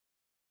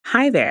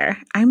Hi there,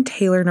 I'm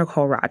Taylor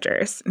Nicole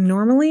Rogers.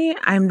 Normally,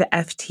 I'm the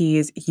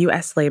FT's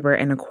U.S. Labor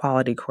and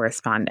Equality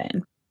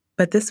correspondent,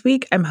 but this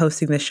week I'm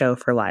hosting the show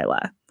for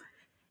Lila.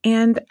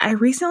 And I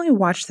recently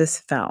watched this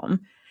film.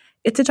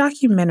 It's a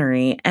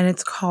documentary, and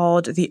it's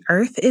called The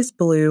Earth is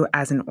Blue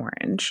as an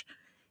Orange.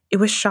 It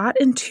was shot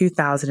in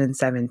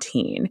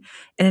 2017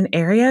 in an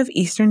area of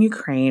eastern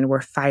Ukraine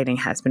where fighting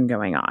has been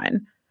going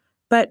on.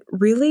 But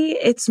really,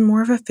 it's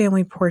more of a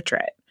family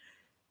portrait.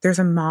 There's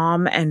a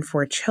mom and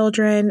four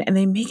children, and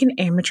they make an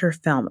amateur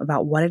film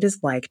about what it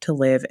is like to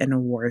live in a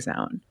war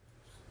zone.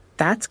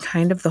 That's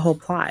kind of the whole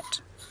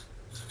plot.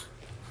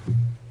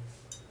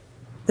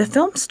 The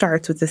film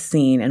starts with a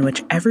scene in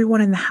which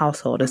everyone in the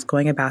household is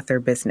going about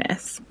their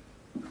business.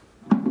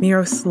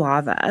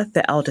 Miroslava,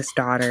 the eldest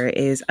daughter,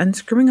 is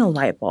unscrewing a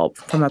light bulb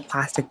from a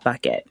plastic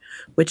bucket,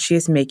 which she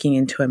is making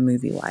into a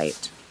movie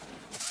light.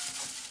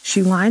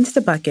 She lines the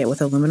bucket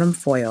with aluminum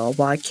foil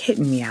while a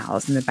kitten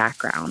meows in the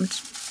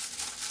background.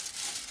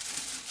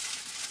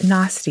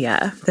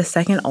 Nastya, the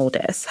second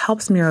oldest,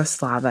 helps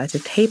Miroslava to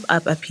tape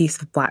up a piece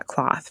of black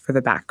cloth for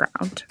the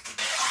background.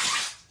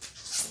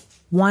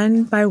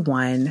 One by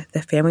one,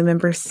 the family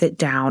members sit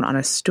down on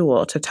a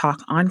stool to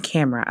talk on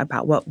camera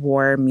about what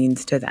war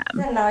means to them.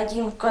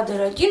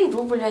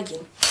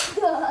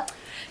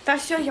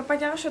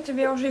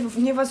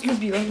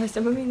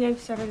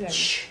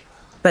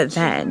 But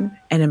then,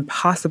 an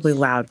impossibly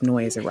loud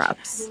noise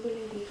erupts.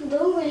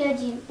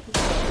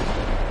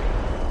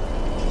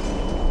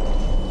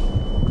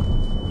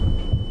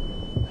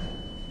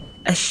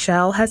 A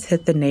shell has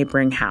hit the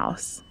neighboring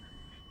house,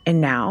 and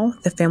now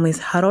the family's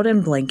huddled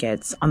in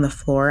blankets on the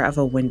floor of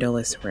a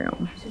windowless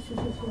room.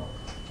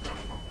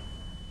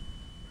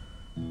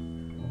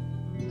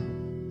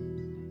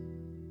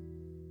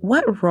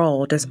 What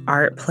role does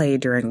art play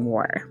during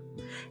war?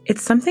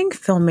 It's something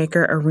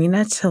filmmaker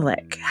Irina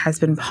Tillik has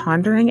been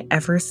pondering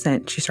ever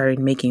since she started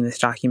making this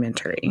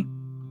documentary.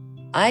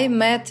 I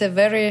met a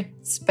very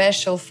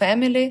special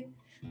family.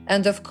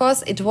 And of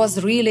course, it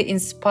was really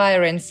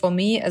inspiring for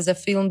me as a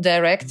film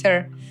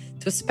director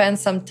to spend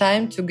some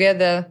time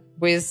together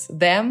with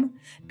them.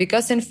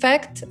 Because in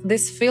fact,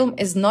 this film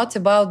is not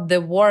about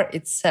the war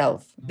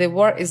itself. The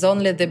war is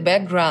only the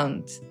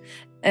background.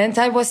 And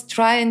I was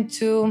trying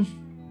to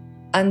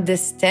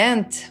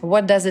understand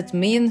what does it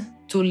mean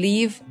to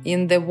live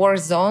in the war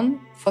zone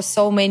for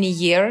so many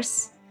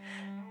years.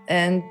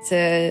 And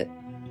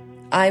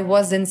I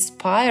was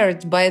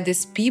inspired by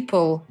these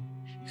people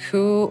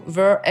who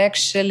were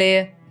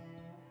actually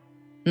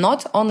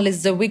not only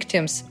the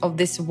victims of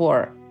this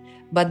war,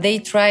 but they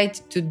tried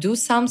to do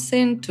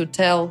something, to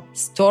tell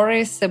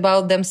stories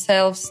about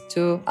themselves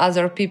to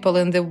other people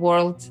in the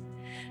world.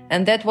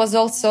 And that was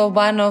also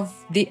one of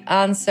the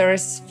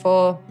answers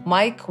for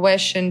my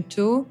question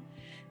too.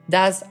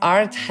 Does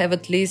art have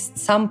at least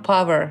some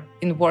power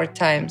in war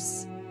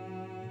times?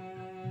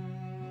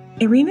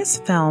 Irina's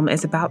film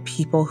is about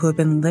people who have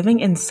been living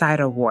inside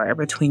a war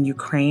between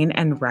Ukraine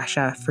and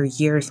Russia for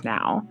years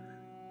now.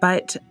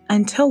 But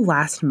until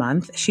last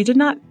month, she did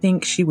not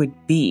think she would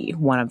be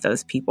one of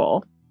those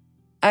people.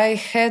 I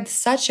had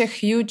such a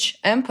huge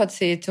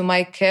empathy to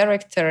my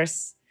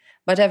characters,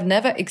 but I've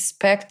never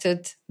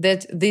expected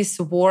that this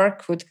war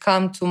could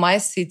come to my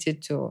city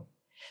too.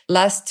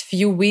 Last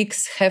few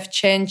weeks have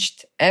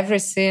changed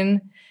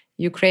everything.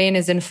 Ukraine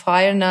is in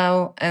fire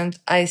now, and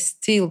I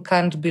still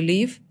can't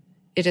believe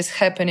it is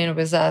happening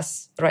with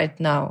us right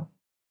now.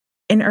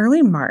 In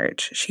early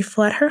March, she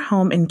fled her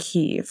home in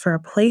Kyiv for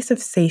a place of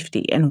safety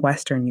in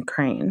western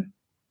Ukraine.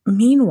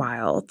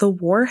 Meanwhile, the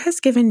war has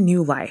given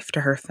new life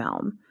to her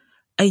film.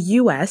 A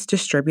U.S.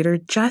 distributor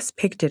just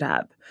picked it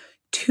up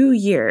 2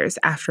 years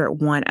after it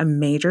won a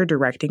major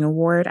directing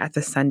award at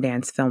the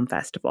Sundance Film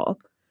Festival.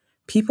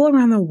 People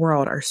around the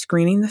world are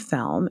screening the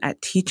film at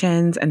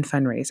teach-ins and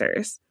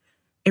fundraisers.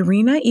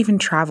 Irina even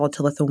traveled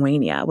to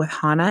Lithuania with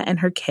Hannah and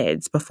her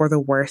kids before the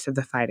worst of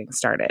the fighting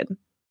started.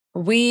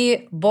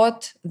 We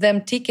bought them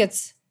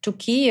tickets to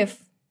Kyiv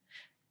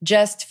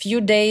just a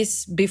few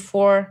days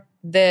before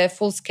the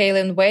full-scale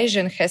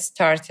invasion has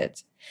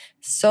started.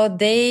 So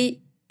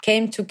they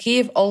came to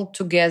Kyiv all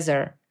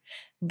together.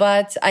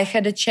 But I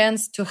had a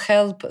chance to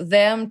help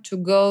them to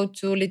go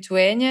to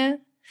Lithuania,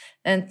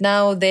 and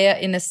now they are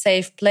in a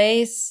safe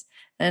place.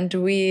 And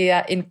we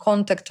are in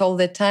contact all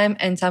the time.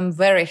 And I'm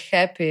very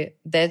happy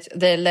that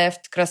they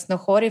left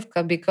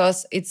Krasnohorivka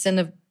because it's in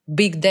a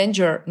big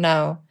danger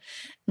now.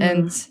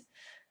 And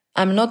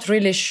I'm not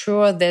really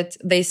sure that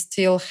they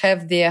still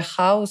have their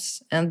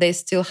house and they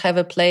still have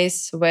a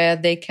place where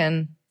they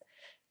can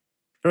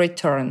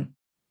return.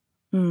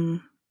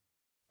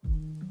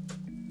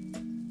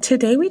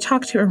 Today we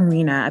talk to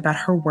Irina about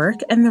her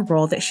work and the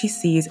role that she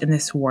sees in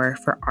this war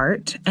for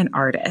art and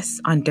artists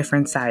on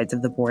different sides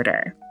of the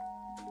border.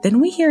 Then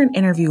we hear an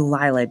interview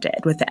Lila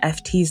did with the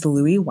FT's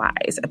Louis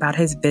Wise about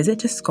his visit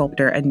to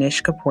sculptor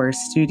Anish Kapoor's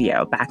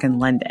studio back in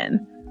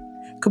London.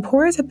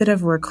 Kapoor is a bit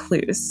of a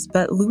recluse,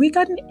 but Louis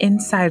got an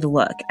inside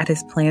look at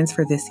his plans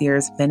for this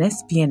year's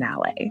Venice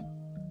Biennale.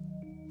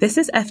 This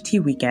is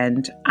FT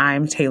Weekend.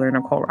 I'm Taylor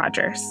Nicole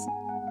Rogers.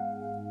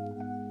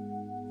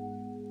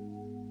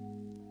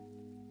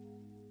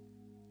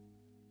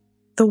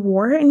 The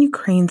war in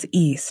Ukraine's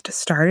east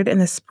started in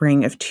the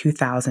spring of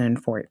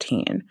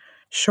 2014,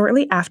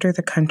 shortly after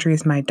the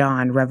country's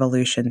Maidan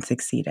revolution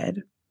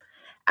succeeded.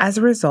 As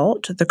a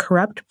result, the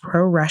corrupt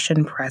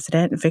pro-Russian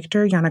president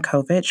Viktor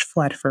Yanukovych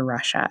fled for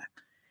Russia.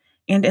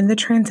 And in the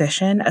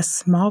transition, a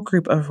small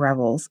group of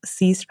rebels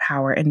seized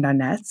power in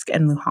Donetsk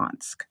and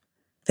Luhansk.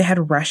 They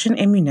had Russian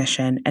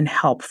ammunition and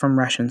help from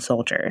Russian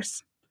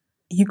soldiers.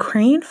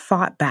 Ukraine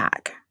fought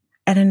back,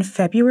 and in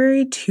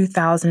February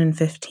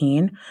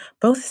 2015,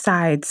 both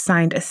sides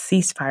signed a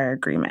ceasefire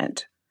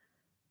agreement.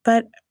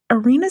 But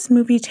Irina's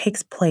movie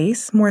takes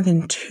place more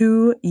than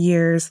 2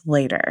 years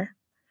later.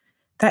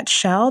 That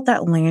shell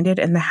that landed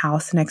in the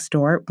house next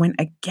door went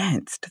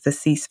against the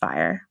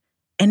ceasefire.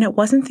 And it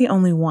wasn't the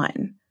only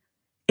one.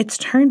 It's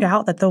turned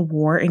out that the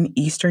war in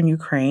eastern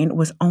Ukraine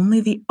was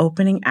only the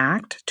opening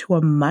act to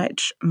a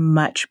much,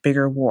 much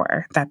bigger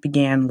war that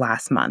began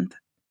last month.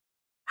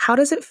 How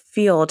does it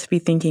feel to be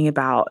thinking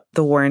about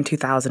the war in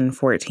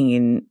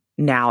 2014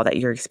 now that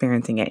you're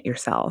experiencing it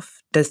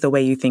yourself? Does the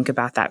way you think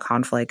about that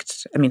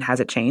conflict, has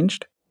it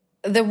changed?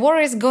 The war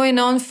is going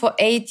on for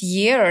 8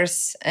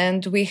 years,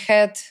 and we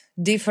had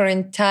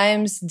different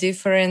times,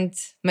 different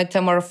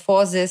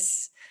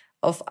metamorphoses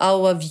of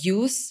our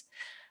views.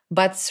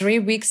 But 3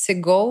 weeks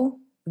ago,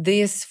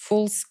 this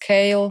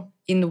full-scale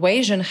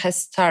invasion has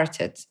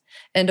started.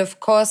 And of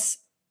course,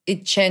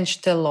 it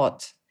changed a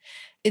lot.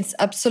 It's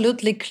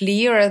absolutely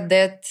clear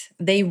that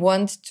they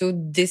want to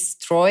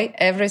destroy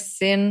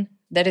everything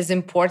that is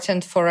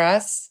important for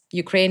us: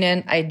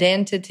 Ukrainian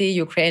identity,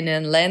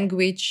 Ukrainian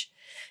language,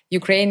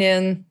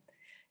 Ukrainian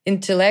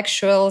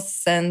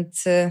intellectuals, and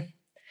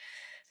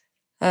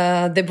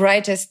the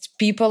brightest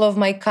people of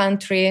my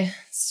country.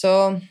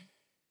 So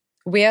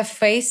we are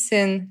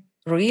facing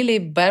really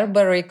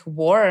barbaric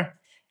war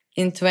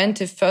in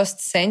 21st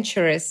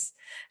centuries.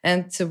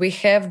 And we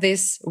have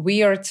this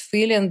weird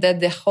feeling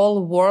that the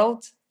whole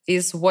world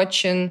is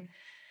watching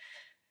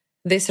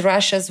this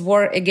Russia's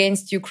war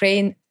against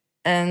Ukraine.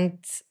 And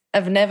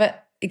I've never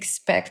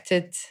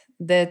expected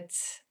that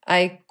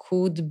I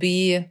could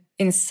be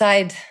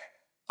inside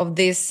of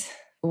this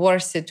war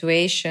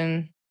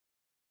situation.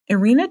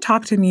 Irina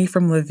talked to me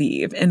from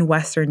Lviv in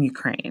western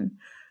Ukraine,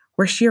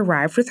 where she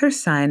arrived with her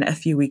son a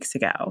few weeks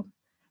ago.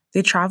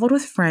 They traveled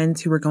with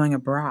friends who were going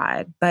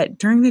abroad, but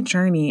during the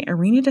journey,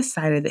 Irina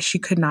decided that she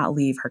could not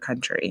leave her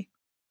country.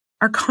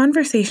 Our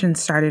conversation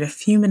started a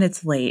few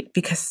minutes late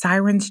because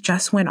sirens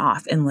just went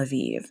off in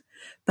Lviv,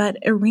 but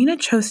Irina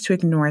chose to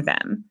ignore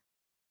them.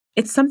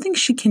 It's something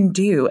she can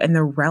do in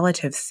the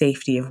relative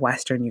safety of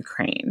western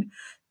Ukraine,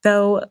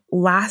 though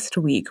last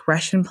week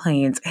Russian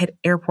planes hit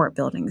airport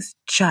buildings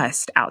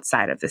just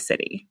outside of the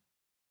city.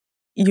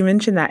 You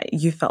mentioned that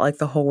you felt like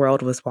the whole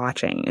world was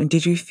watching. And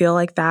did you feel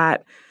like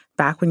that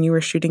back when you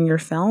were shooting your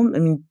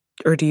film?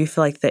 Or do you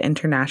feel like the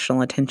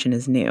international attention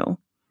is new?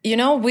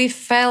 We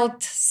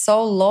felt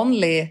so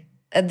lonely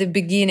at the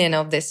beginning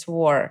of this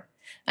war.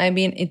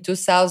 In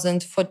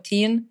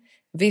 2014,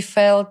 we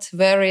felt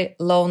very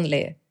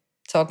lonely,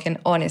 talking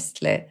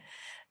honestly.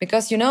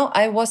 Because,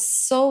 I was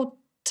so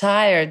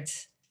tired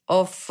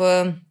of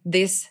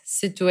these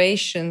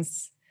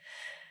situations.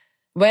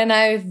 When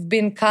I've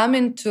been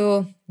coming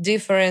to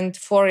different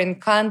foreign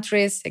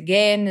countries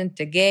again and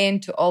again,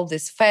 to all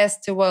these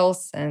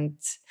festivals and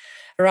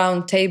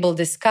round table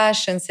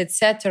discussions,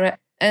 etc.,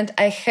 and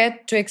I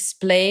had to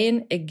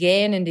explain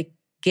again and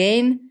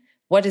again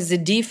what is the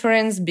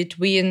difference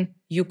between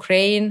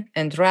Ukraine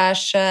and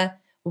Russia,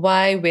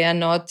 why we are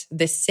not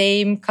the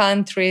same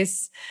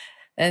countries,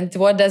 and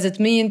what does it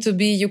mean to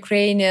be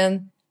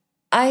Ukrainian.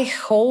 I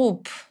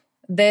hope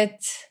that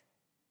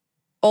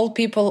all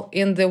people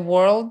in the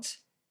world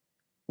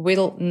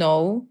will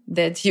know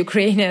that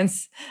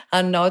Ukrainians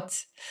are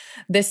not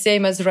the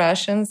same as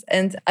Russians,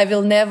 and I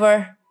will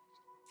never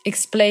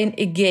explain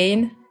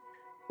again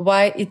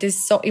why it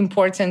is so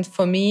important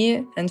for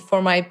me and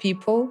for my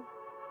people.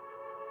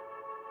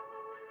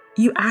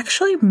 You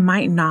actually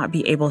might not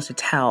be able to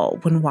tell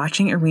when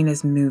watching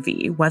Irina's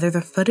movie whether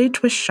the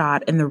footage was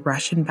shot in the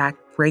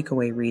Russian-backed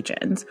breakaway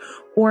regions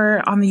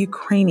or on the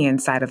Ukrainian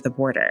side of the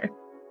border.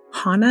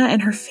 Hannah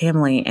and her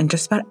family and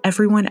just about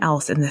everyone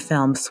else in the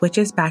film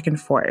switches back and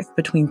forth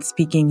between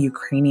speaking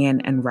Ukrainian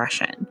and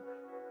Russian.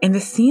 And the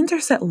scenes are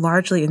set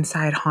largely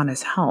inside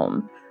Hannah's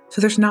home, so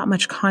there's not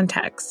much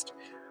context.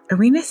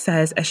 Irina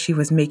says as she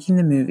was making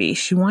the movie,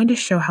 she wanted to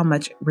show how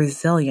much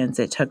resilience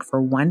it took for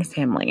one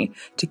family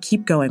to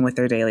keep going with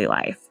their daily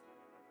life.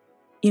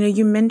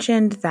 You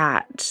mentioned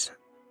that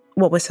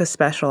what was so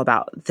special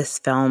about this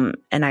film,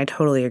 and I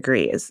totally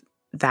agree, is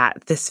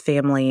that this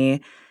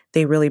family,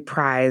 they really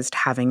prized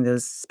having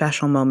those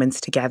special moments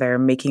together,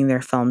 making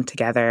their film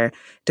together,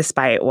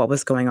 despite what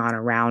was going on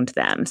around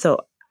them. So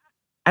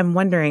I'm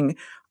wondering,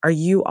 are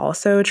you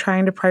also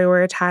trying to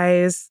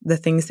prioritize the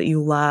things that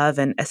you love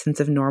and a sense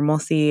of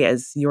normalcy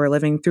as you're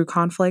living through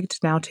conflict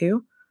now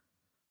too?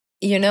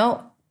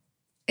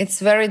 It's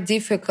very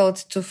difficult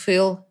to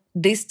feel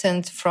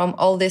distant from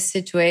all this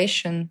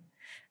situation.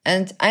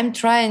 And I'm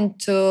trying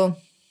to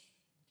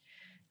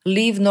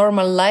live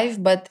normal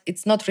life, but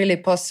it's not really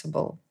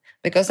possible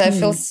because I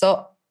feel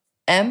so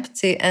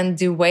empty and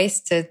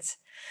wasted.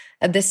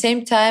 At the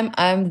same time,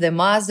 I'm the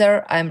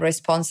mother. I'm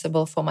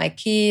responsible for my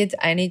kid.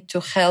 I need to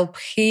help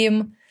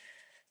him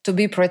to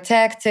be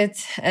protected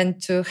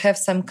and to have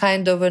some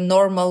kind of a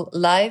normal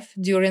life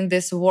during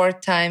these war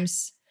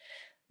times.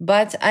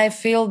 But I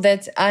feel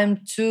that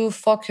I'm too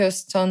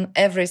focused on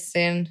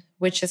everything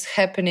which is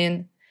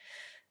happening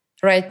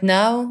right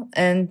now.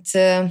 And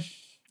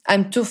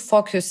I'm too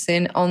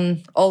focusing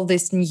on all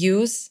this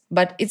news,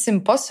 but it's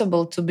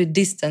impossible to be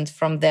distant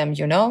from them,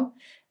 you know?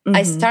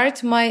 I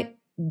start my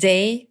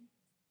day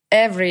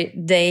every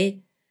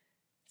day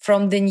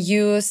from the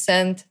news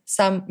and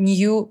some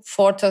new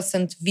photos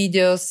and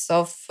videos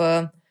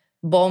of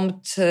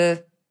bombed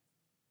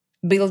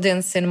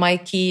buildings in my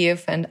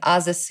Kiev and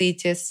other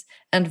cities.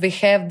 And we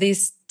have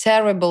these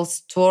terrible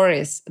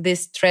stories,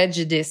 these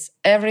tragedies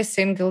every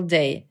single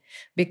day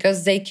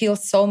because they kill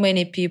so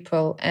many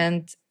people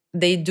and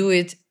they do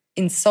it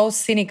in so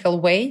cynical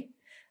way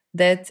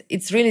that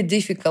it's really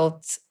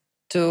difficult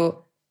to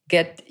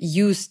get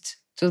used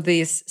to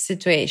this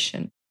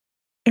situation.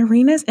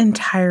 Irina's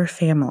entire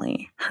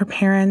family, her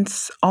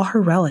parents, all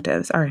her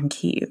relatives are in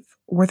Kyiv,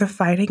 where the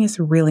fighting is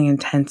really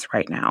intense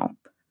right now.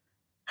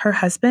 Her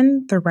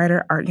husband, the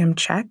writer Artyom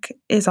Chek,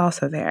 is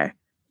also there.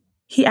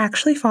 He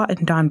actually fought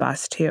in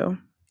Donbass too.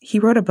 He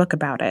wrote a book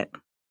about it.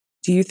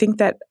 Do you think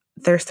that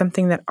there's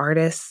something that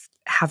artists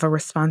have a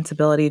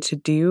responsibility to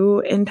do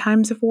in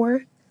times of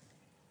war?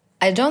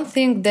 I don't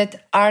think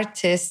that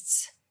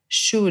artists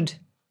should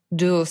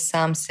do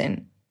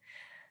something.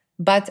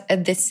 But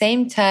at the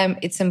same time,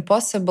 it's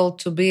impossible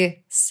to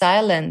be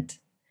silent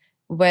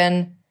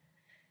when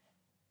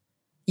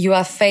you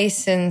are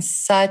facing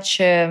such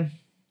a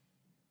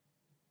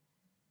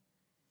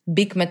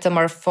big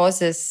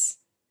metamorphosis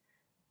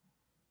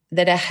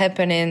that are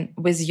happening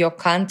with your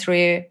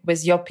country,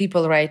 with your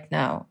people right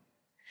now.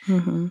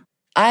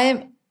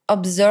 I'm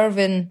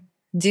observing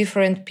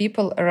different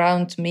people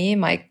around me,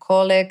 my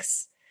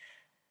colleagues,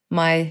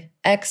 my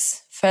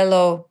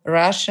ex-fellow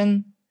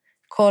Russian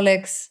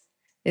colleagues,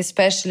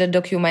 especially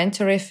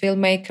documentary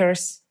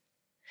filmmakers.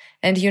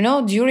 And you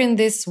know, during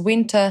these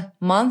winter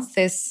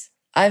months,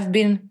 I've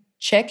been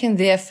checking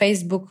their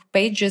Facebook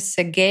pages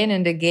again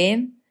and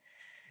again.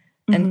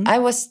 And I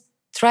was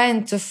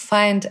trying to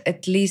find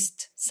at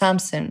least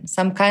something,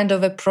 some kind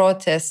of a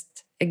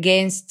protest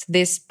against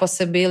this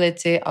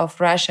possibility of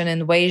Russian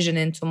invasion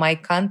into my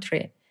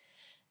country.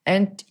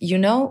 And you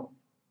know,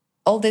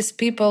 all these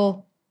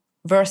people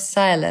were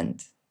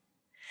silent.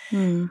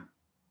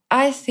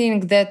 I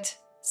think that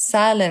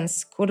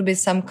silence could be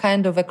some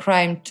kind of a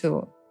crime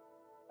too.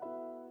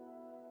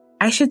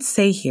 I should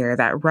say here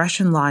that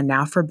Russian law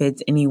now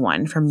forbids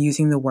anyone from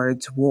using the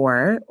words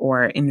war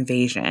or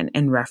invasion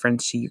in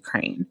reference to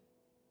Ukraine.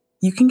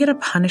 You can get a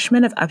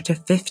punishment of up to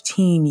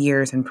 15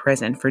 years in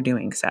prison for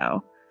doing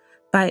so.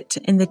 But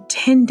in the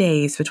 10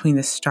 days between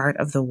the start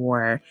of the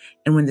war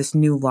and when this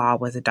new law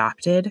was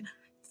adopted,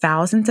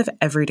 thousands of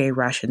everyday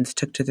Russians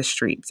took to the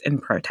streets in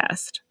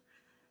protest.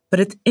 But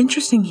it's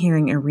interesting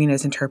hearing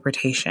Irina's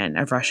interpretation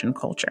of Russian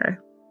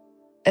culture.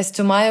 As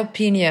to my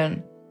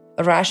opinion,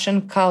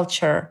 Russian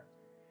culture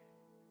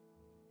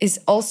is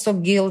also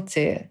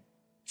guilty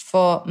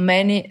for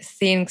many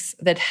things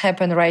that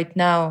happen right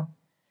now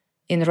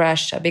in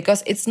Russia,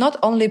 because it's not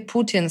only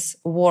Putin's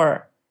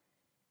war.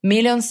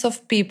 Millions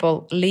of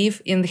people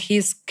live in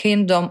his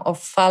kingdom of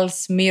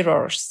false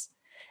mirrors,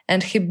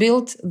 and he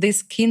built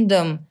this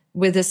kingdom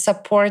with the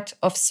support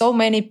of so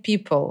many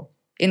people,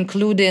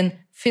 including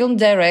film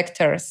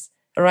directors,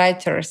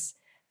 writers,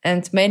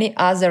 and many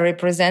other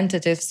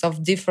representatives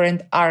of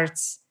different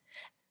arts.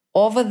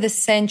 Over the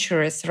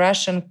centuries,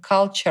 Russian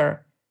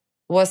culture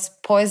was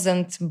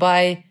poisoned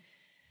by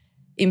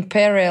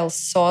imperial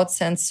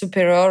thoughts and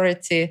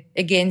superiority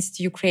against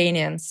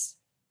Ukrainians,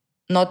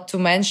 not to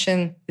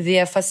mention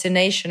their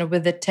fascination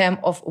with the term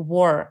of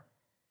war.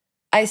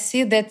 I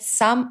see that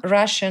some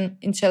Russian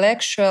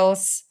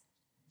intellectuals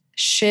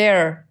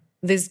share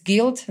this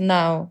guilt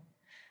now,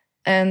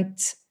 and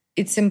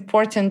it's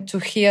important to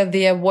hear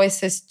their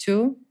voices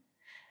too.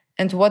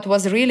 And what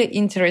was really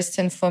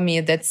interesting for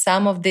me, that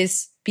some of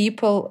these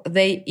people,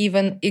 they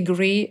even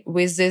agree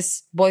with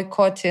this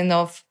boycotting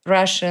of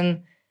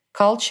Russian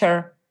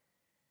culture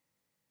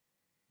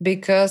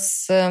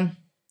because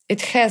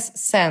it has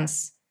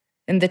sense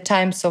in the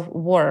times of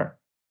war.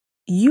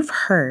 You've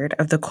heard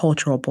of the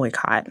cultural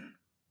boycott.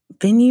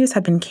 Venues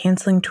have been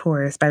canceling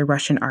tours by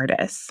Russian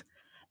artists,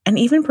 and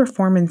even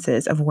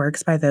performances of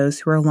works by those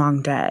who are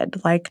long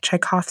dead, like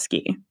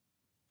Tchaikovsky.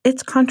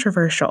 It's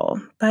controversial,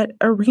 but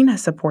Irina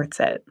supports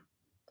it.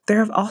 There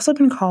have also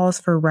been calls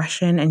for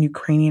Russian and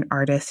Ukrainian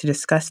artists to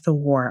discuss the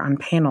war on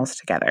panels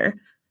together.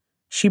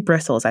 She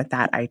bristles at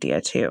that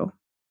idea too.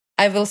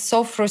 I was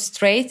so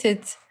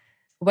frustrated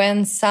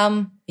when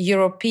some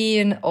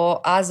European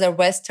or other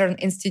Western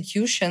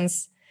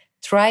institutions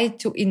try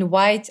to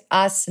invite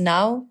us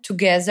now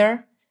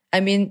together.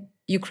 I mean,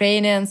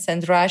 Ukrainians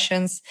and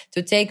Russians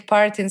to take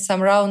part in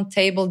some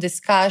roundtable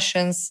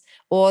discussions,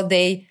 or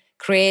they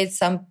create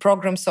some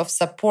programs of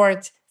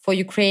support for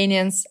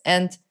Ukrainians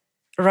and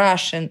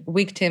Russian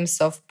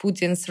victims of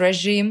Putin's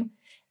regime.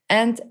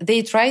 And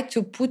they try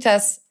to put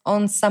us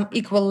on some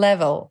equal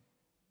level.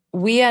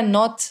 We are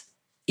not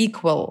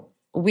equal.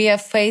 We are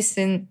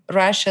facing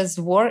Russia's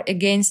war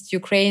against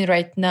Ukraine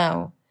right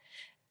now.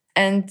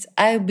 And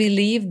I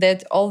believe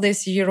that all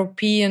these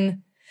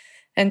European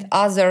and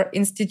other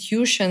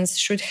institutions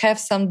should have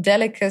some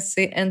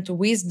delicacy and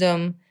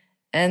wisdom,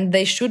 and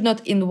they should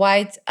not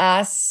invite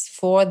us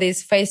for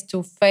these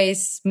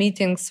face-to-face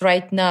meetings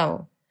right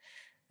now.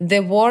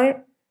 The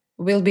war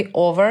will be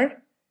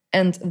over,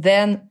 and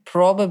then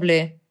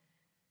probably,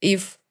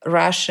 if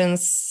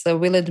Russians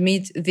will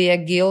admit their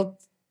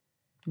guilt,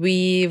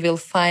 we will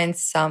find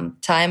some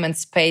time and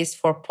space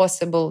for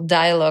possible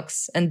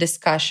dialogues and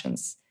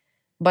discussions.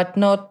 But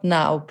not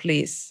now,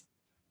 please.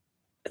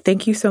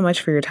 Thank you so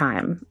much for your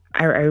time.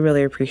 I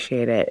really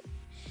appreciate it.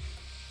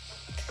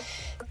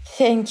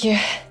 Thank you.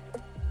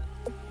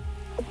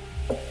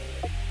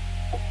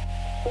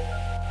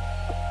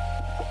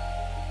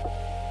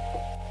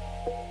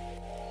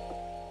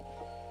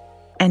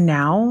 And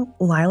now,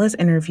 Lila's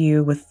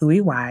interview with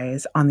Louis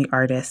Wise on the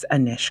artist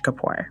Anish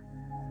Kapoor.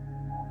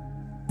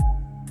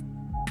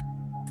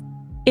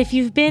 If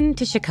you've been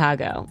to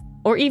Chicago,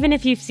 or even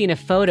if you've seen a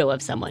photo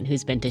of someone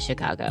who's been to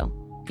Chicago,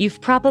 you've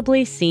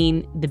probably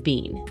seen the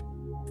Bean.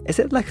 Is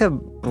it like a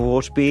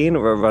broad bean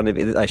or a runny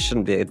bean? I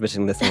shouldn't be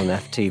admitting this on an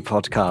FT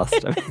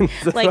podcast. I mean,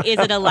 like, is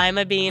it a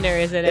lima bean or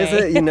is it is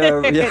it, you know,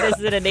 is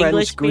it an French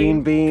English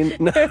green bean?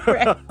 No.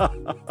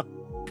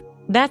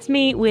 That's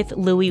me with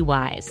Louis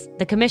Wise,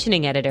 the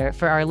commissioning editor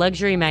for our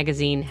luxury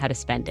magazine, How to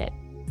Spend It.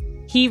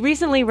 He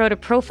recently wrote a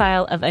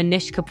profile of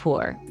Anish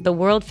Kapoor, the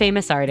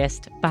world-famous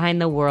artist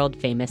behind the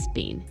world-famous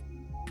Bean.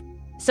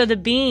 So the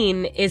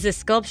Bean is a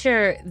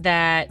sculpture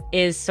that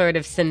is sort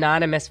of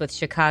synonymous with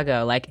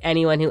Chicago. Like,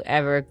 anyone who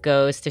ever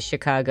goes to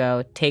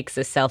Chicago takes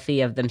a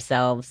selfie of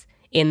themselves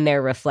in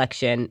their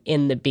reflection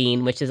in the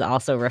Bean, which is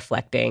also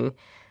reflecting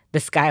the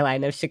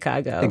skyline of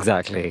Chicago.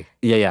 Exactly.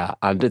 Yeah.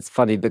 And it's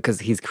funny because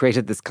he's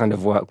created this kind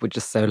of work which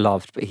is so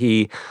loved, but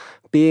he,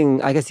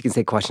 being, I guess you can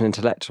say, quite an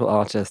intellectual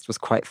artist, was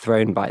quite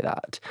thrown by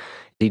that.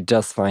 He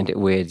does find it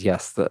weird,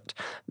 yes, that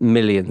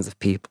millions of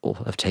people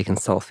have taken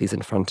selfies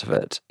in front of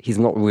it. He's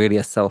not really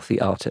a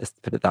selfie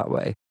artist, put it that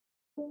way.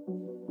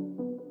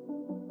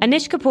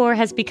 Anish Kapoor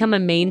has become a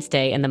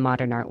mainstay in the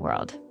modern art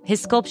world.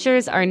 His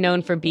sculptures are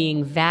known for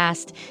being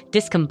vast,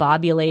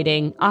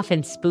 discombobulating,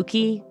 often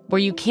spooky, where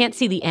you can't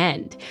see the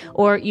end,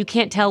 or you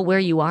can't tell where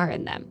you are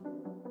in them.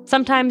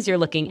 Sometimes you're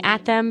looking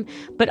at them,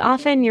 but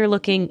often you're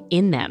looking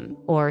in them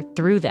or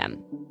through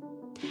them.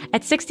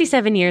 At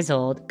 67 years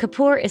old,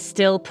 Kapoor is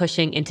still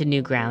pushing into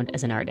new ground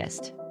as an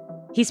artist.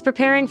 He's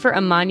preparing for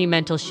a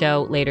monumental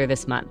show later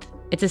this month.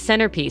 It's a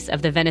centerpiece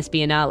of the Venice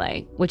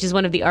Biennale, which is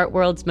one of the art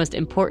world's most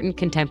important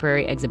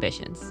contemporary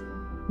exhibitions.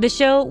 The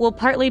show will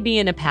partly be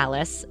in a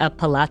palace, a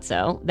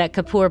palazzo, that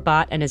Kapoor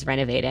bought and is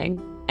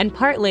renovating, and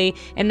partly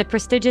in the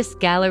prestigious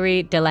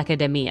Gallery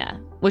dell'Accademia,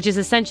 which is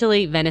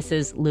essentially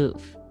Venice's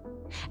Louvre.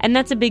 And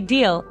that's a big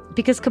deal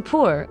because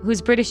Kapoor,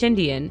 who's British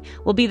Indian,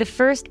 will be the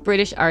first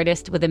British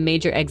artist with a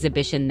major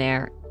exhibition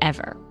there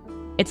ever.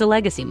 It's a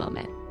legacy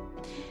moment.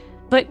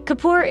 But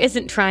Kapoor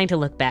isn't trying to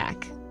look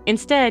back.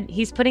 Instead,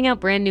 he's putting out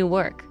brand new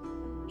work.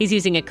 He's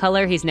using a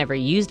color he's never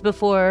used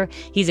before.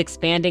 He's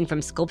expanding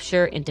from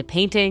sculpture into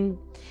painting.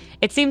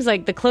 It seems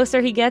like the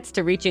closer he gets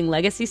to reaching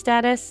legacy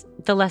status,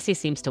 the less he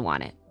seems to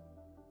want it.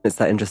 It's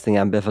that interesting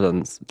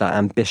ambivalence, that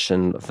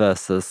ambition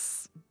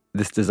versus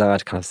this desire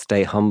to kind of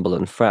stay humble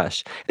and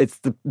fresh. It's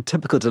the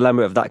typical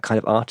dilemma of that kind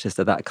of artist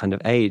at that kind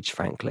of age,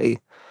 frankly.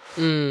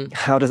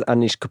 How does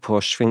Anish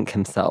Kapoor shrink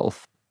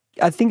himself?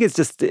 I think it's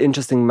just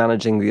interesting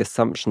managing the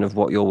assumption of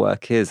what your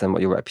work is and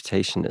what your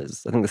reputation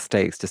is. I think the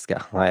stakes just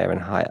get higher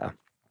and higher.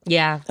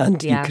 Yeah.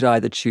 And you could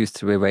either choose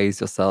to erase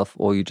yourself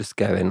or you just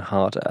go in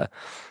harder.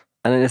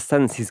 And in a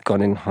sense, he's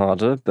gone in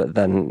harder, but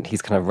then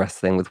he's kind of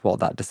wrestling with what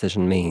that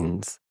decision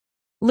means.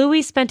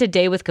 Louis spent a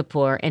day with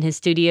Kapoor in his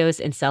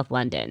studios in South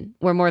London,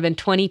 where more than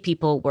 20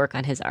 people work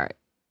on his art.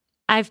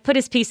 I've put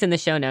his piece in the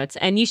show notes,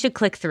 and you should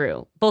click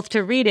through, both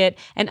to read it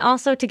and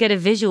also to get a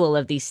visual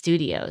of these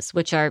studios,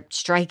 which are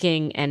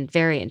striking and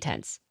very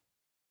intense.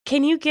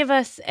 Can you give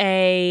us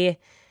a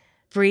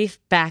brief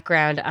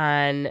background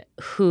on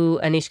who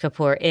Anish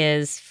Kapoor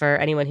is for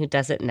anyone who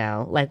doesn't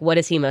know? Like, what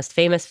is he most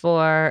famous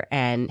for,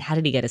 and how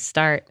did he get his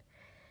start?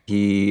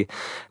 He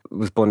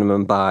was born in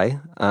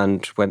Mumbai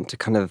and went to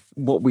kind of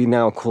what we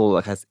now call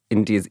like as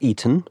India's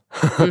Eton.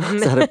 So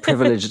had a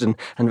privileged and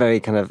very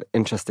kind of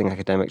interesting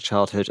academic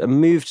childhood and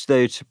moved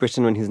though to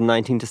Britain when he was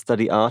 19 to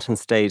study art and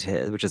stayed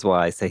here, which is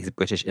why I say he's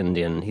British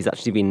Indian. He's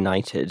actually been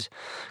knighted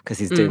because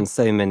he's doing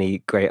so many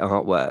great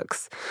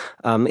artworks.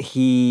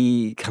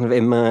 He kind of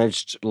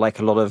emerged like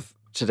a lot of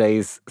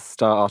today's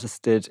star artists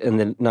did in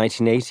the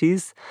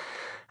 1980s.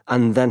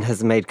 and then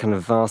has made kind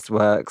of vast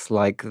works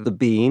like The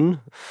Bean.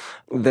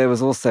 There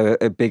was also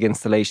a big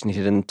installation he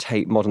did in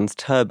Tate Modern's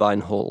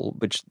Turbine Hall,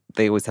 which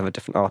they always have a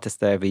different artist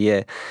there every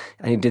year.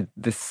 And he did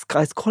this,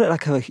 guys call it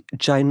like a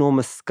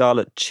ginormous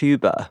scarlet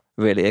tuba,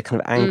 really, a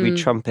kind of angry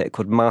trumpet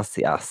called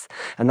Marcias.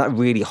 And that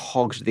really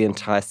hogged the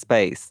entire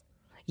space.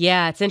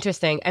 Yeah, it's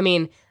interesting. I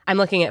mean, I'm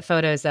looking at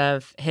photos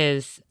of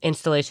his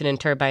installation in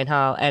Turbine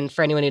Hall. And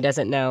for anyone who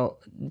doesn't know,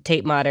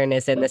 Tate Modern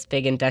is in this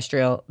big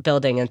industrial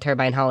building, and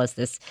Turbine Hall is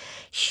this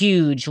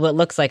huge, what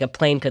looks like a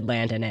plane could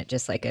land in it,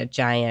 just like a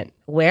giant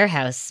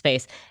warehouse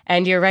space.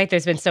 And you're right,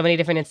 there's been so many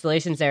different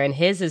installations there, and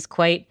his is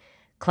quite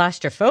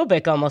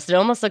claustrophobic almost. It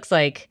almost looks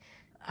like,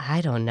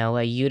 I don't know,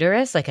 a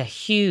uterus, like a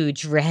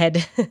huge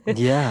red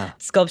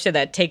sculpture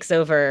that takes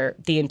over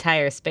the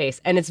entire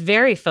space. And it's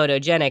very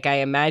photogenic. I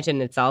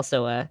imagine it's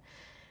also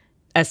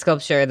a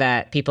sculpture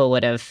that people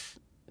would have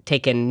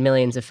taken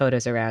millions of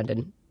photos around.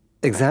 And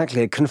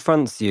exactly. It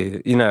confronts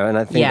you, you know, and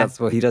I think that's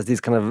what he does, these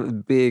kind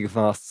of big,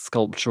 vast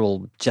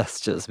sculptural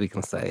gestures, we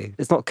can say.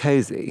 It's not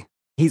cozy.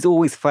 He's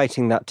always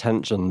fighting that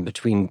tension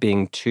between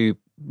being too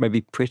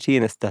maybe pretty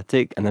and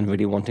aesthetic and then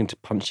really wanting to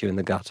punch you in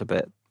the gut a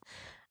bit.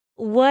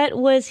 What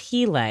was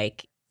he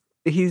like?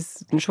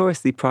 He's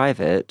notoriously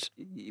private.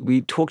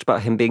 We talked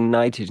about him being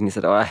knighted and he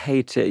said, I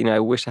hate it. You know, I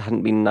wish I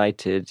hadn't been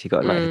knighted. He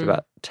got knighted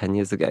about 10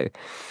 years ago.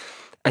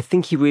 I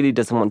think he really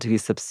doesn't want to be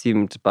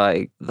subsumed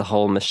by the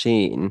whole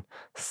machine.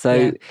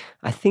 So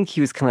I think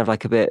he was kind of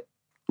like a bit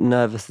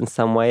nervous in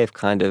some way of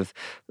kind of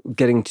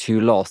getting too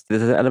lost.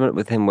 There's an element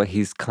with him where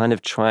he's kind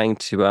of trying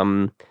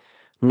to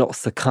not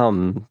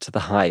succumb to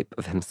the hype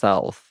of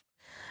himself.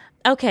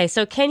 Okay,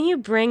 so can you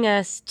bring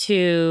us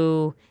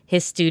to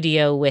his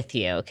studio with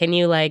you? Can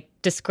you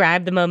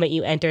describe the moment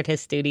you entered his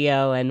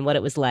studio and what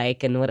it was like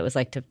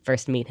to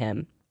first meet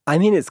him? I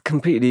mean, it's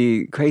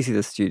completely crazy,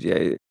 the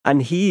studio.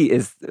 And he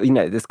is, you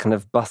know, this kind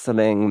of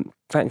bustling,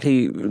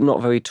 frankly,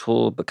 not very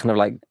tall, but kind of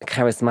like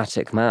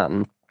charismatic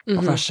man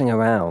rushing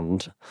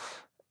around.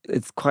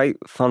 It's quite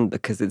fun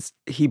because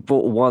he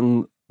bought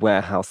one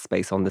warehouse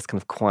space on this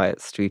kind of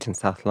quiet street in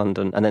South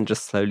London and then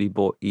just slowly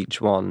bought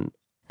each one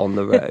on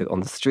the road,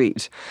 on the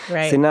street.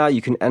 Right. So now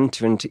you can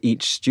enter into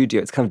each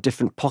studio. It's kind of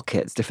different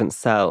pockets, different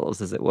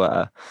cells, as it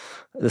were.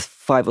 There's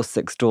 5 or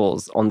 6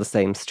 doors on the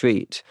same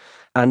street.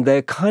 And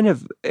they're kind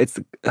of, I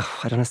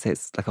don't want to say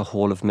it's like a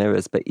hall of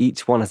mirrors, but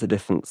each one has a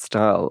different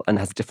style and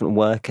has different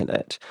work in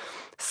it.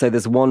 So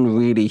there's one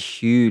really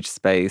huge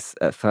space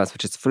at first,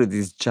 which is full of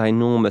these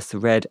ginormous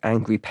red,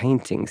 angry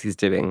paintings he's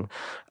doing.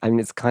 I mean,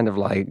 it's kind of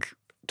like,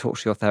 talk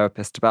to your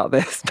therapist about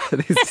this,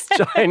 but these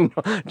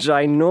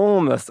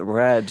ginormous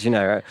red, you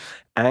know,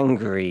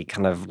 angry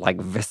kind of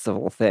like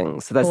visceral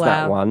things. So there's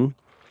that one.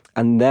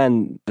 And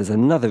then there's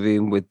another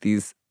room with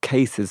these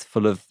cases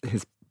full of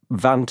his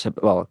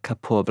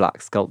Kapoor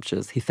black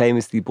sculptures. He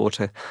famously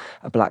bought a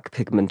black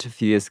pigment a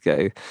few years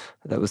ago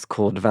that was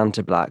called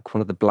Vanta Black,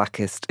 one of the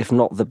blackest, if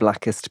not the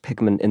blackest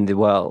pigment in the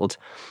world,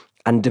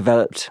 and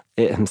developed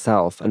it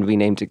himself and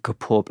renamed it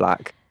Kapoor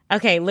Black.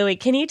 Okay, Louis,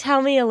 can you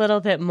tell me a little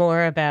bit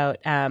more about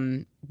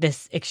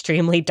this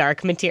extremely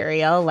dark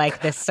material,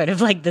 like this sort of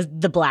like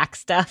the black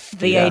stuff,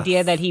 the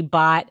idea that he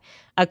bought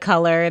a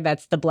color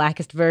that's the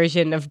blackest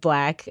version of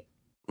black?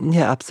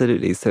 Yeah,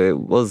 absolutely. So it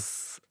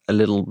was a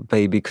little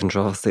baby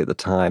controversy at the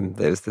time.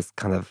 There was this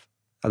kind of,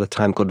 at the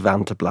time, called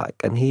Vanta Black,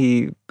 and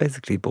he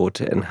basically bought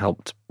it and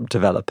helped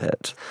develop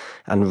it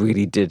and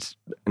really did,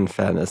 in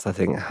fairness, I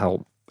think,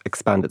 help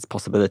expand its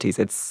possibilities.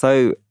 It's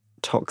so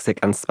toxic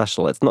and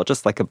special. It's not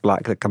just like a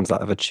black that comes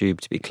out of a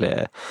tube, to be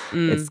clear.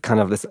 It's kind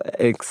of this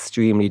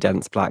extremely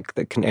dense black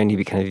that can only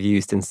be kind of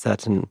used in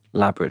certain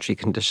laboratory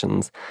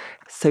conditions.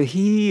 So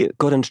he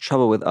got into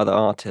trouble with other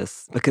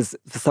artists because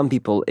for some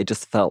people it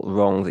just felt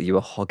wrong that you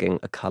were hogging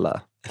a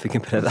colour, if we can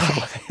put it that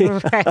way.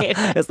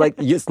 Right. It's like,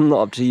 it's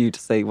not up to you to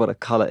say what a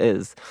colour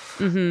is.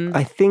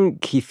 I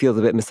think he feels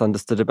a bit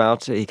misunderstood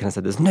about it. He kind of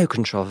said, there's no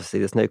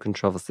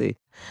controversy.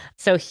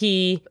 So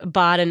he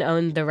bought and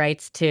owned the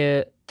rights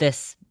to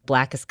this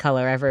blackest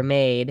color ever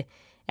made.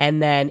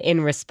 And then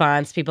in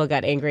response, people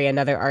got angry.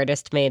 Another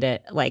artist made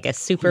it like a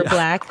super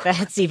black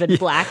that's even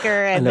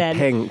blacker. And then a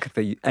pink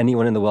that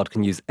anyone in the world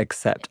can use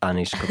except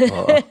Anish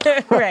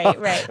Kapoor.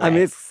 Right. I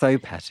mean, it's so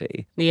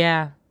petty.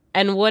 Yeah.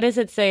 And what does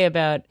it say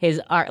about his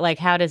art? Like,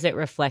 how does it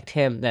reflect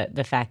him,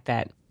 the fact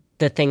that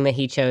the thing that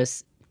he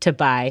chose to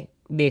buy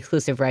the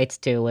exclusive rights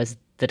to was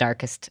the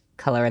darkest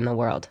color in the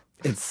world?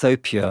 It's so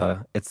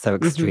pure. It's so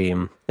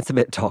extreme. It's a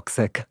bit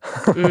toxic.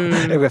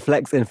 It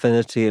reflects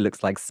infinity. It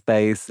looks like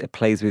space. It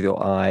plays with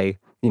your eye.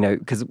 You know,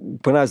 because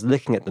when I was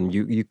looking at them,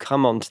 you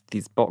come onto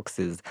these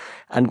boxes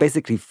and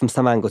basically from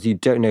some angles you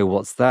don't know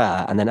what's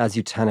there. And then as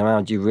you turn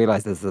around, you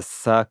realize there's a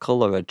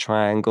circle or a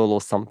triangle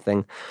or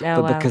something.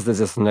 Because there's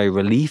just no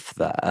relief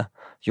there,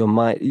 your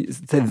mind...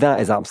 So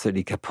that is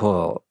absolutely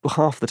Kapoor.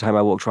 Half the time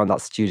I walked around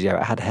that studio,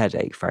 I had a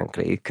headache,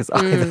 frankly, because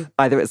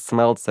either it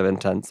smelled so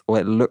intense or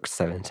it looked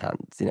so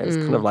intense. You know, it's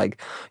kind of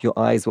like your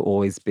eyes were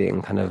always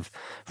being kind of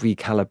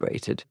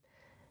recalibrated.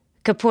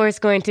 Kapoor is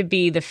going to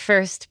be the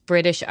first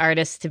British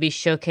artist to be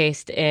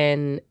showcased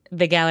in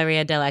the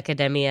Galleria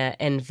dell'Accademia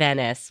in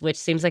Venice, which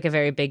seems like a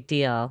very big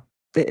deal.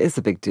 It is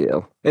a big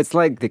deal. It's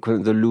like the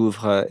equivalent of the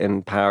Louvre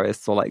in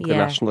Paris or like the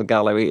National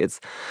Gallery. It's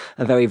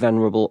a very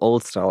venerable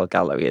old-style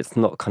gallery. It's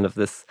not kind of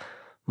this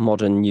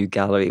modern new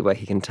gallery where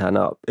he can turn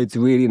up. It's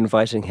really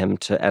inviting him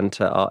to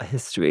enter art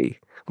history,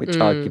 which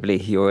arguably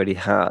he already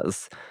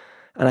has.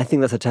 And I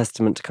think that's a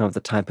testament to kind of the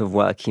type of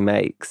work he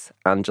makes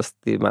and just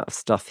the amount of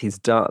stuff he's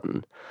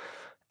done.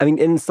 I mean,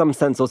 in some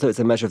sense, also, it's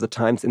a measure of the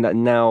times in that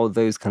now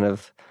those kind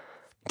of,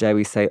 dare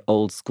we say,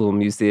 old school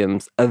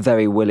museums are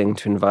very willing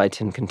to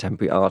invite in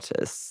contemporary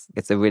artists.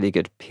 It's a really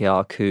good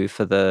PR coup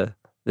for the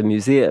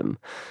museum.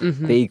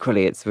 Mm-hmm. But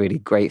equally, it's really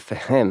great for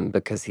him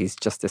because he's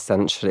just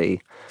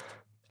essentially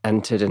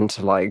entered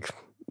into like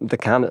the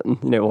canon,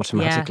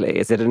 automatically.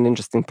 Is it an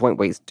interesting point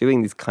where he's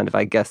doing these kind of,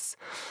 I guess,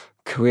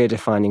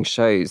 career-defining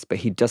shows, but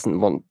he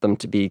doesn't want them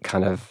to be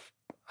kind of,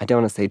 I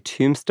don't want to say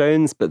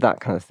tombstones, but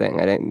that kind of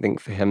thing. I don't think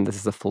for him this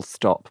is a full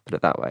stop, put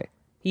it that way.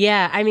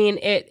 Yeah, I mean,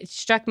 it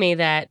struck me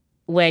that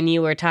when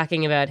you were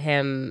talking about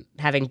him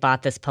having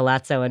bought this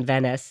palazzo in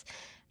Venice,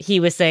 he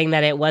was saying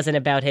that it wasn't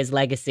about his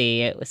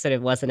legacy. It sort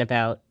of wasn't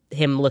about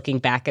him looking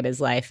back at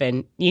his life.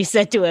 And you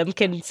said to him,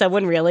 can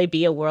someone really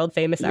be a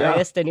world-famous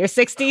artist in your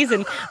 60s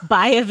and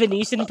buy a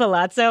Venetian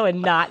palazzo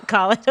and not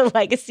call it a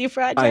legacy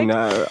project? I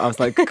know. I was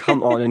like,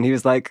 come on. And he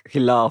was like, he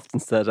laughed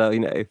and said,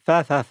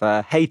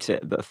 fair. Hate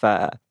it, but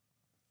fair.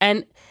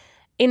 And,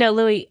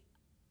 Louis,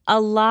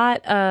 a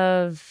lot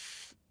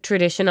of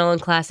traditional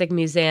and classic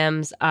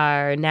museums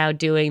are now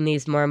doing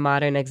these more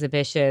modern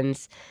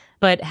exhibitions,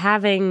 but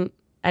having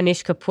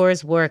Anish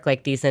Kapoor's work,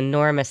 like these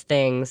enormous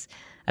things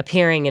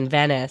appearing in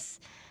Venice,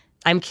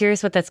 I'm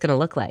curious what that's going to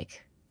look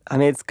like. I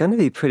mean, it's going to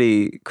be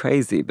pretty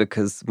crazy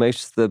because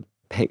most of the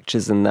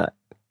pictures in that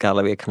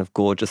gallery are kind of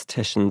gorgeous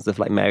Titians of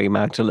like Mary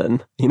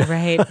Magdalene,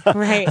 Right.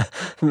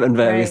 and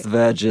various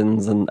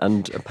virgins and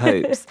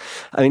popes.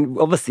 I mean,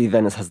 obviously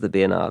Venice has the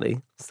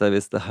Biennale, so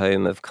it's the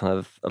home of kind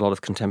of a lot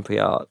of contemporary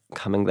art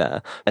coming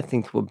there. I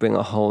think it will bring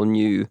a whole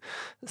new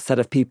set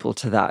of people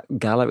to that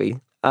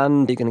gallery.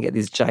 And you're going to get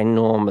these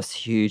ginormous,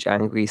 huge,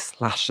 angry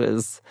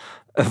slashes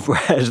of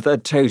red that are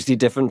totally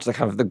different to the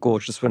kind of the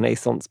gorgeous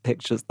Renaissance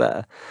pictures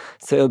there.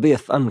 So it'll be a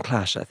fun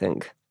clash, I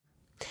think.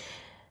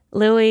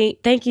 Louis,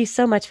 thank you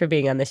so much for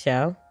being on the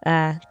show.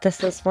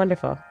 This was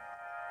wonderful.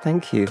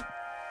 Thank you.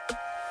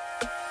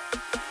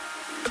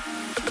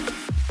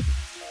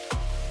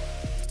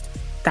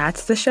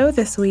 That's the show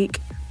this week.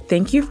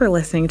 Thank you for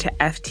listening to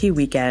FT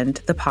Weekend,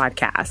 the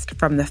podcast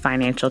from the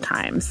Financial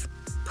Times.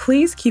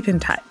 Please keep in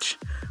touch.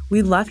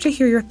 We'd love to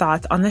hear your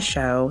thoughts on the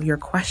show, your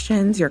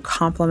questions, your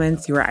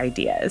compliments, your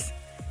ideas.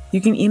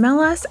 You can email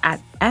us at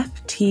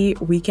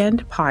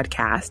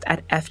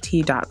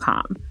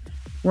ftweekendpodcast@ft.com.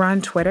 We're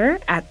on Twitter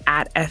at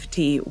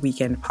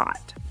 @FTWeekendPod.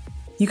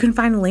 You can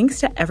find links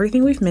to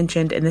everything we've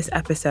mentioned in this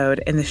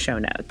episode in the show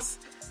notes.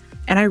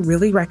 And I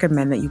really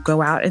recommend that you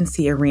go out and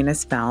see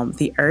Irina's film,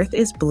 The Earth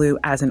is Blue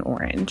as an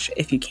Orange,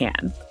 if you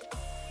can.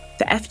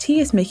 The FT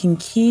is making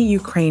key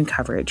Ukraine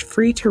coverage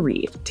free to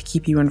read to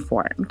keep you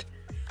informed.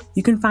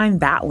 You can find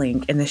that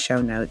link in the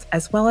show notes,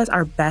 as well as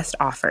our best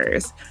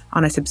offers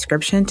on a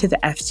subscription to the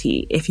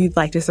FT if you'd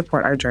like to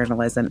support our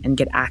journalism and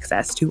get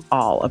access to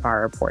all of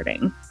our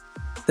reporting.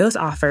 Those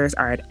offers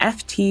are at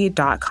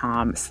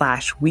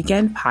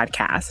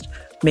ft.com/weekendpodcast.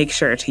 Make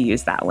sure to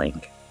use that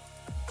link.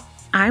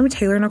 I'm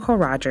Taylor Nicole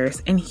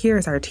Rogers, and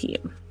here's our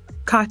team.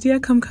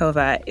 Katya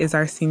Komkova is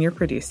our senior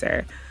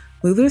producer.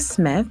 Lulu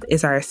Smith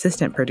is our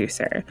assistant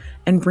producer,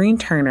 and Breen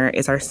Turner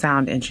is our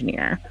sound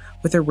engineer,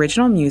 with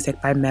original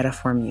music by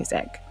Metaphor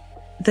Music.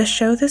 The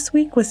show this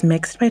week was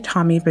mixed by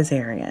Tommy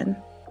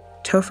Bazarian.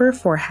 Topher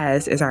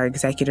Forhez is our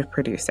executive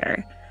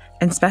producer,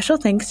 and special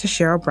thanks to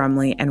Cheryl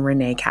Brumley and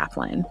Renee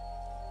Kaplan.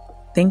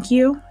 Thank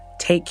you,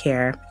 take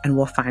care, and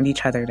we'll find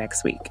each other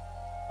next week.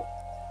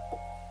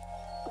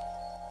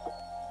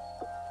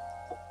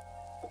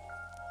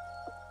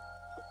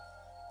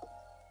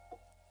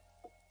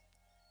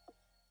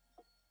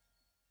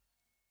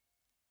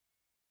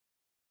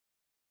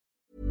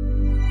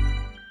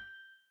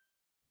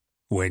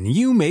 When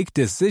you make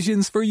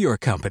decisions for your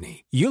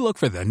company, you look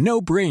for the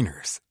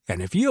no-brainers.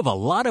 And if you have a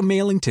lot of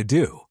mailing to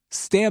do,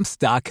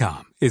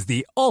 Stamps.com is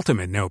the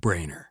ultimate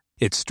no-brainer.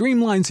 It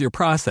streamlines your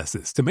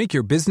processes to make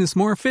your business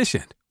more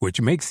efficient, which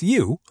makes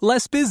you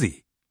less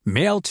busy.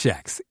 Mail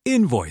checks,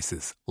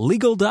 invoices,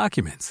 legal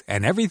documents,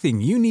 and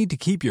everything you need to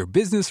keep your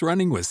business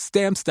running with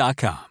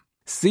Stamps.com.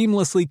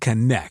 Seamlessly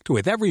connect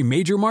with every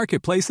major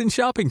marketplace and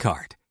shopping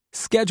cart.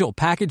 Schedule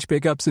package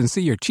pickups and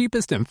see your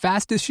cheapest and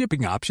fastest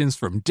shipping options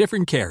from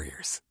different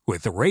carriers,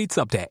 with rates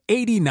up to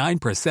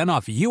 89%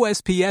 off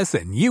USPS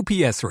and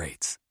UPS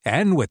rates.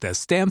 And with the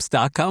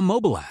Stamps.com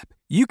mobile app,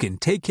 you can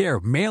take care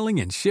of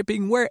mailing and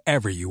shipping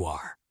wherever you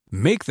are.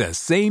 Make the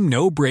same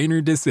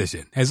no-brainer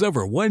decision as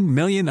over 1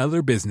 million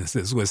other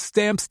businesses with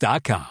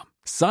Stamps.com.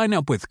 Sign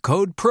up with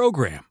code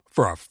PROGRAM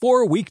for a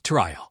 4-week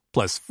trial,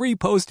 plus free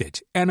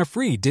postage and a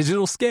free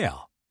digital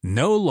scale.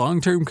 No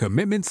long-term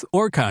commitments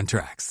or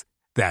contracts.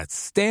 That's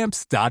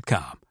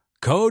Stamps.com.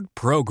 Code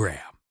PROGRAM.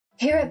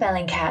 Here at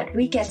Bellingcat,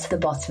 we get to the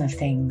bottom of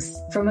things.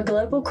 From a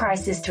global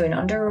crisis to an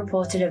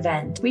underreported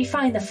event, we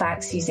find the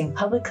facts using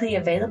publicly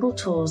available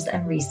tools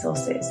and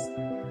resources,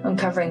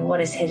 uncovering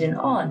what is hidden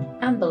on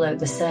and below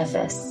the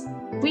surface.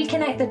 We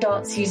connect the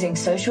dots using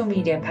social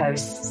media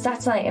posts,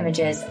 satellite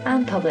images,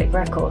 and public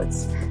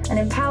records, and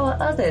empower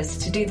others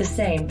to do the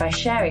same by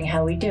sharing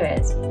how we do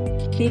it.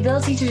 The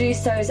ability to do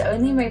so is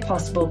only made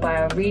possible by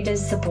our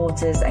readers,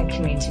 supporters, and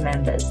community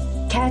members.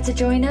 Care to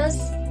join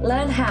us?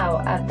 Learn how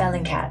at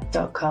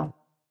bellingcat.com.